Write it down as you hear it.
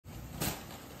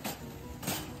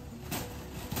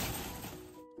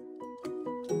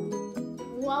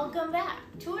welcome back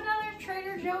to another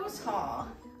Trader Joe's haul.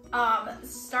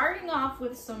 Starting off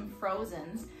with some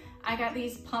frozens. I got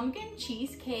these pumpkin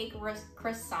cheesecake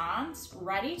croissants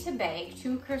ready to bake,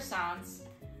 2 croissants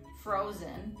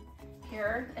frozen.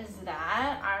 Here is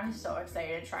that. I'm so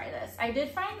excited to try this. I did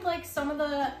find like some of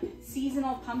the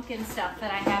seasonal pumpkin stuff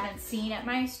that I haven't seen at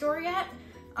my store yet.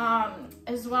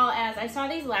 As well as I saw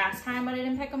these last time but I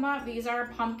didn't pick them up. These are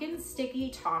pumpkin sticky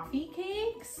toffee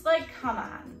cakes. Like, come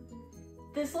on.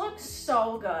 This looks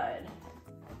so good.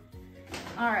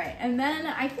 All right, and then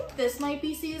I think this might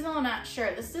be seasonal, I'm not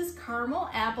sure. This is caramel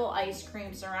apple ice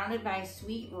cream surrounded by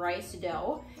sweet rice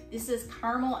dough. This is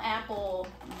caramel apple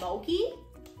mochi.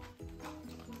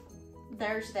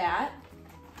 There's that.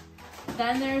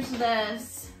 Then there's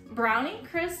this brownie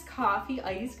crisp coffee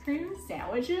ice cream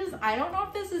sandwiches. I don't know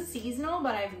if this is seasonal,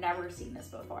 but I've never seen this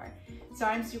before. So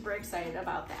I'm super excited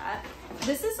about that.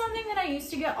 This is something that I used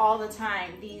to get all the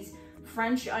time. These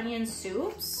French onion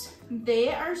soups.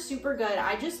 They are super good.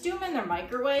 I just do them in the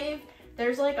microwave.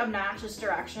 There's like obnoxious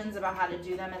directions about how to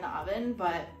do them in the oven,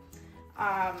 but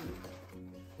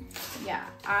yeah,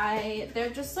 they're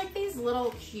just like these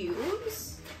little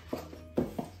cubes.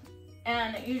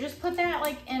 And you just put that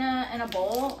like in a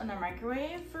bowl in the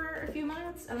microwave for a few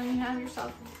minutes, and then you have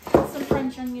yourself some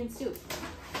French onion soup.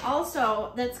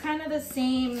 Also, that's kind of the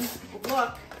same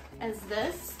look as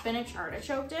this spinach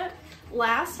artichoke dip.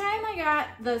 Last time I got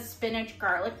the spinach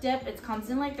garlic dip, it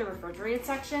comes in like the refrigerated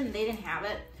section. They didn't have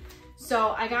it.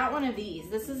 So I got one of these.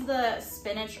 This is the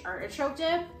spinach artichoke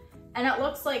dip, and it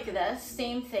looks like this,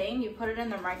 same thing. You put it in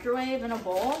the microwave in a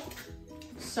bowl.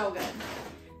 So good.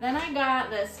 Then I got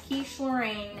this Quiche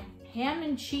Lorraine ham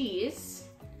and cheese.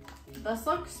 This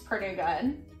looks pretty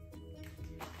good.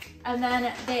 And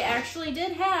then they actually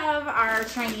did have our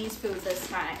Chinese food this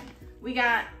time. We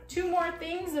got 2 more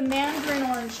things, a mandarin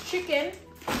orange chicken.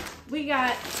 We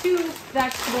got 2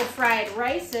 vegetable fried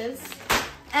rices.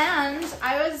 And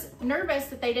I was nervous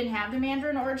that they didn't have the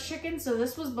mandarin orange chicken, so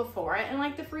this was before it in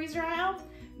like the freezer aisle.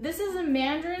 This is a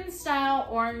Mandarin style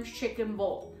orange chicken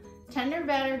bowl. Tender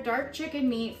batter, dark chicken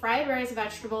meat, fried rice,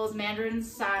 vegetables, Mandarin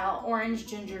style orange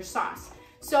ginger sauce.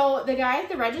 So the guy at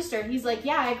the register, he's like,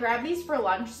 yeah, I grab these for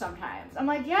lunch sometimes. I'm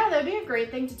like, yeah, that'd be a great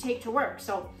thing to take to work.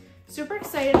 So super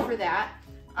excited for that.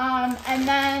 And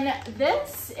then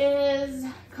this is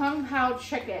Kung Pao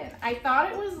chicken. I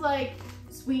thought it was like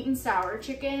sweet and sour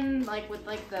chicken, like with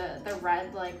like the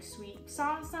red like sweet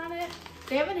sauce on it.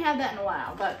 They haven't had that in a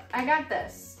while, but I got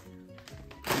this.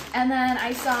 And then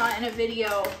I saw in a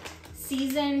video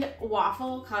seasoned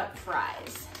waffle cut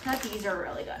fries. I thought these are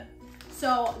really good.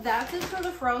 So that's it for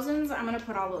the frozens. I'm gonna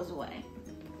put all those away.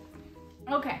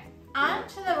 Okay, on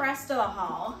to the rest of the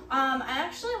haul. I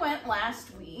actually went last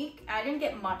week. I didn't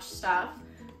get much stuff,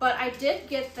 but I did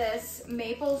get this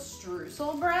maple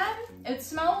streusel bread. It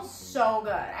smells so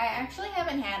good. I actually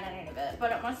haven't had any of it,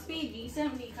 but it must be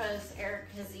decent because Eric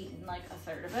has eaten like a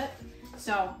third of it.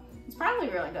 So it's probably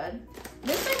really good.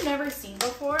 This I've never seen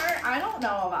before. I don't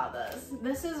know about this.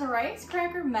 This is a rice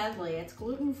cracker medley. It's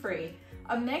gluten-free.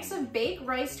 A mix of baked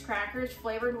rice crackers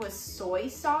flavored with soy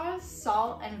sauce,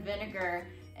 salt, and vinegar,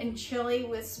 and chili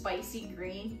with spicy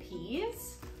green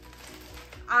peas.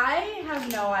 I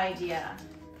have no idea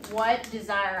what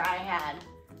desire I had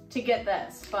to get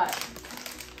this, but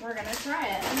we're gonna try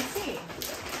it and see.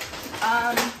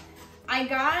 I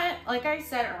got, like I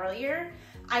said earlier,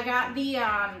 I got the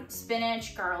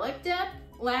spinach garlic dip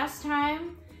last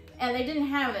time, and they didn't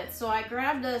have it, so I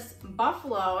grabbed this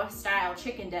buffalo style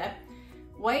chicken dip.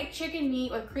 White chicken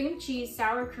meat with cream cheese,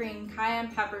 sour cream,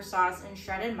 cayenne pepper sauce, and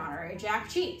shredded Monterey Jack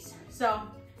cheese. So,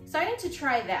 excited to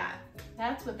try that.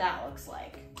 That's what that looks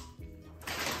like.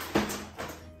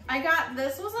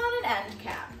 This was on an end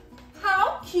cap.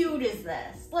 How cute is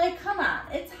this? Like, come on,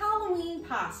 it's Halloween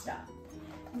pasta.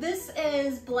 This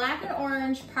is black and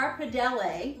orange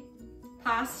pappardelle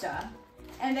pasta.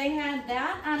 And they had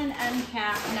that on an end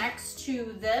cap next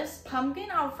to this pumpkin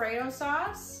Alfredo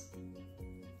sauce.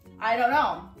 I don't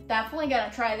know, definitely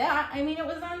gonna try that. I mean, it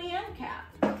was on the end cap.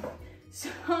 So,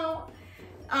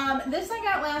 this I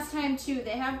got last time too.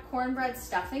 They have cornbread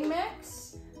stuffing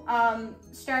mix.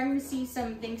 Starting to see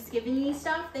some Thanksgiving-y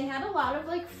stuff. They had a lot of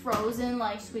like frozen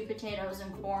like sweet potatoes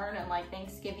and corn and like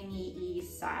Thanksgiving-y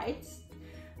sides.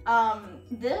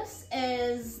 This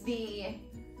is the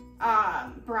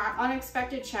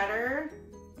unexpected cheddar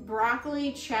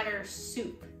broccoli cheddar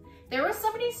soup. There was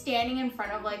somebody standing in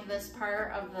front of like this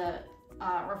part of the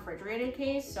refrigerated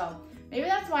case, so maybe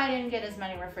that's why I didn't get as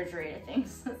many refrigerated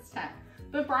things this time.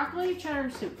 But broccoli cheddar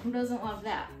soup, who doesn't love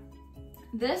that?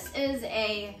 This is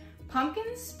a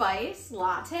pumpkin spice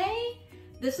latte,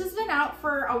 This has been out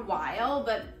for a while,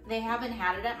 but they haven't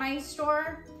had it at my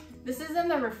store. This is in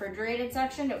the refrigerated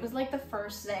section. It was like the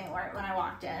first thing when I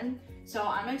walked in. So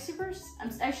I'm like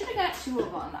I should have got 2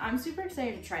 of them. I'm super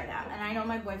excited to try that. And I know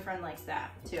my boyfriend likes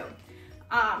that too.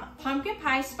 Pumpkin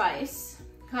pie spice,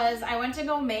 because I went to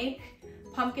go make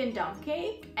pumpkin dump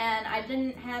cake and I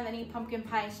didn't have any pumpkin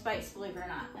pie spice, believe it or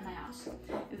not, in my house.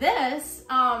 This,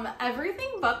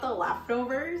 everything but the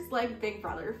leftovers, like Big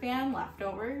Brother fan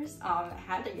leftovers,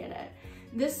 had to get it.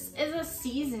 This is a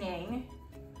seasoning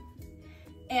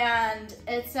and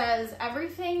it says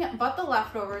everything but the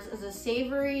leftovers is a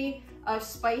savory of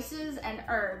spices and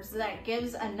herbs that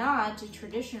gives a nod to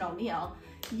traditional meal.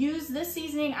 Use this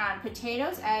seasoning on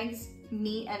potatoes, eggs,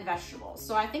 meat, and vegetables.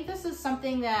 So I think this is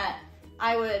something that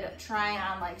I would try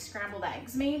on like scrambled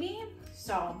eggs maybe.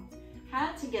 So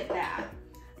had to get that.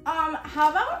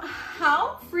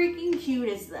 How freaking cute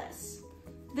is this?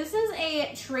 This is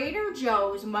a Trader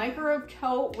Joe's micro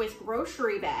tote with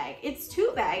grocery bag. It's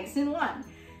 2 bags in one.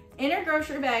 Inner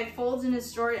grocery bag folds and is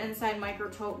stored inside micro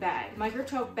tote bag. Micro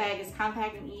tote bag is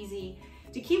compact and easy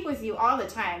to keep with you all the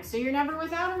time, so you're never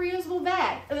without a reusable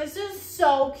bag. This is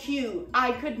so cute.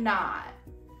 I could not.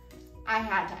 I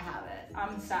had to have it.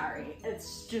 I'm sorry.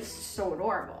 It's just so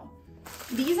adorable.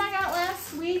 These I got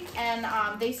last week, and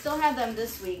they still have them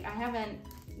this week. I haven't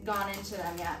gone into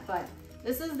them yet, but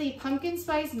this is the pumpkin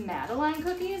spice Madeleine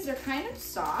cookies. They're kind of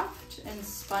soft and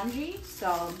spongy,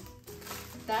 so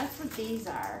that's what these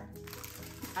are.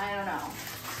 I don't know.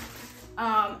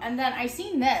 And then I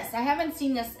seen this. I haven't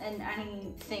seen this in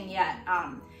anything yet.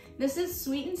 This is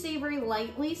sweet and savory,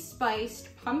 lightly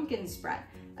spiced pumpkin spread.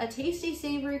 A tasty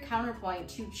savory counterpoint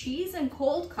to cheese and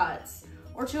cold cuts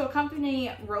or to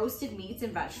accompany roasted meats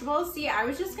and vegetables. See, I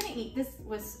was just gonna eat this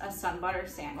with a sun butter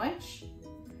sandwich,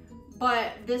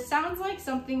 but this sounds like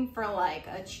something for like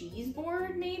a cheese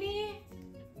board maybe?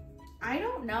 I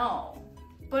don't know.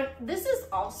 But this is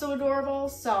also adorable,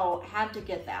 so had to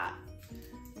get that.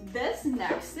 This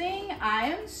next thing, I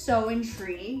am so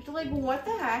intrigued. Like, what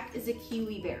the heck is a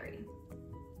kiwi berry?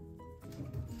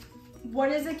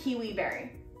 What is a kiwi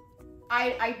berry?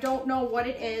 I don't know what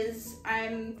it is.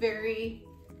 I'm very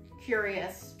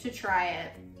curious to try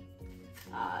it.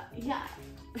 Yeah.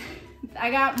 I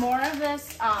got more of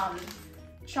this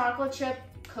chocolate chip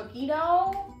cookie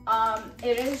dough.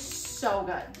 It is so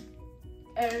good.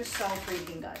 It is so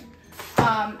freaking good.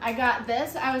 I got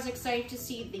this. I was excited to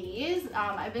see these.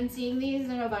 I've been seeing these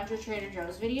in a bunch of Trader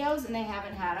Joe's videos and they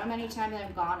haven't had them anytime that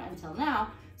I've gone until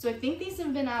now. So I think these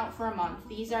have been out for a month.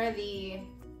 These are the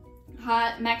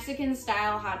hot Mexican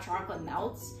style hot chocolate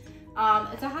melts.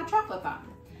 It's a hot chocolate bar.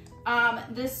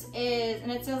 This is,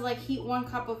 and it says like heat 1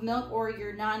 cup of milk or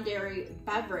your non-dairy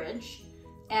beverage.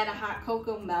 Add a hot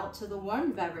cocoa melt to the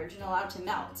warmed beverage and allow it to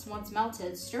melt. Once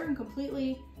melted, stir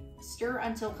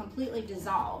until completely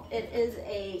dissolved. It is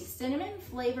a cinnamon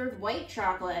flavored white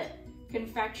chocolate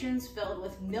confections filled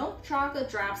with milk chocolate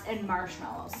drops and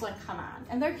marshmallows. Like, come on.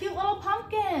 And they're cute little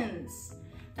pumpkins.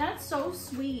 That's so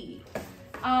sweet.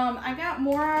 I got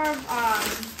more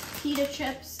of pita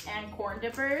chips and corn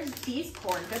dippers. These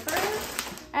corn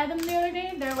dippers, I had them the other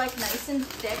day. They're like nice and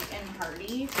thick and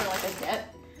hearty for like a dip.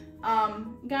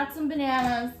 Got some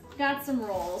bananas, got some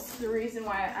rolls, the reason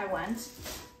why I went.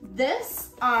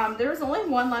 This, there was only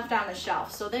one left on the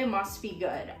shelf, so they must be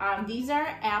good. These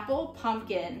are apple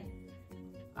pumpkin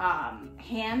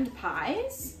hand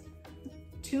pies.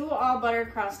 2 all butter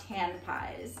crust hand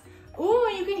pies. Ooh,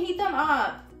 you can heat them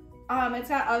up. It's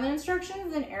got oven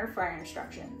instructions and air fryer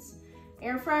instructions.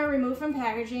 Air fryer, remove from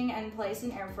packaging and place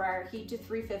in air fryer. Heat to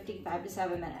 350, 5 to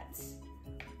 7 minutes.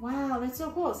 Wow, that's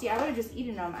so cool. See, I would have just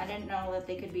eaten them. I didn't know that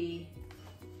they could be,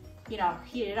 you know,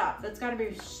 heated up. That's gotta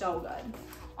be so good.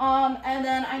 And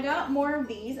then I got more of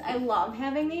these. I love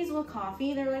having these with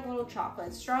coffee. They're like little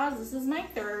chocolate straws. This is my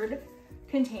 3rd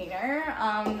container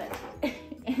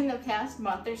in the past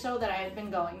month or so that I've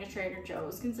been going to Trader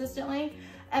Joe's consistently.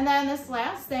 And then this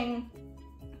last thing,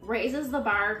 raises the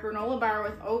bar, granola bar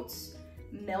with oats,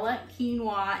 millet,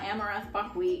 quinoa, amaranth,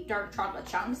 buckwheat, dark chocolate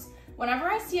chunks.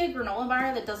 Whenever I see a granola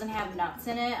bar that doesn't have nuts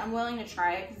in it, I'm willing to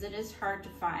try it because it is hard to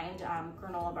find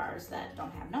granola bars that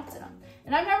don't have nuts in them.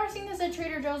 And I've never seen this at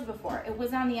Trader Joe's before. It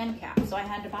was on the end cap, so I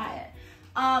had to buy it.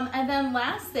 And then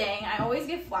last thing, I always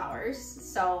get flowers.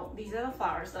 So these are the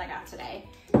flowers that I got today.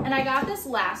 And I got this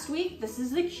last week. This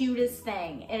is the cutest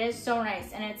thing. It is so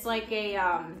nice. And it's like a,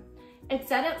 it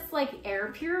said it's like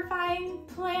air purifying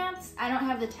plants. I don't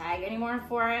have the tag anymore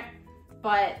for it,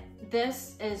 but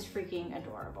this is freaking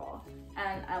adorable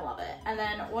and I love it. And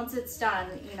then once it's done,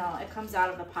 you know, it comes out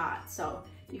of the pot. So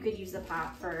you could use the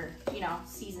pot for, you know,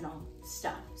 seasonal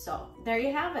stuff. So there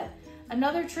you have it.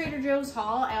 Another Trader Joe's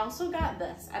haul. I also got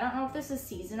this. I don't know if this is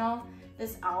seasonal.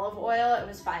 This olive oil, it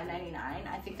was $5.99.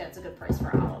 I think that's a good price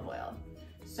for olive oil.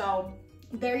 So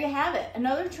there you have it.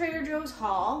 Another Trader Joe's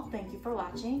haul. Thank you for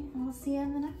watching. And we'll see you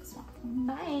in the next one.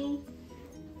 Bye.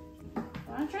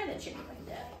 I want to try that chicken like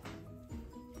that.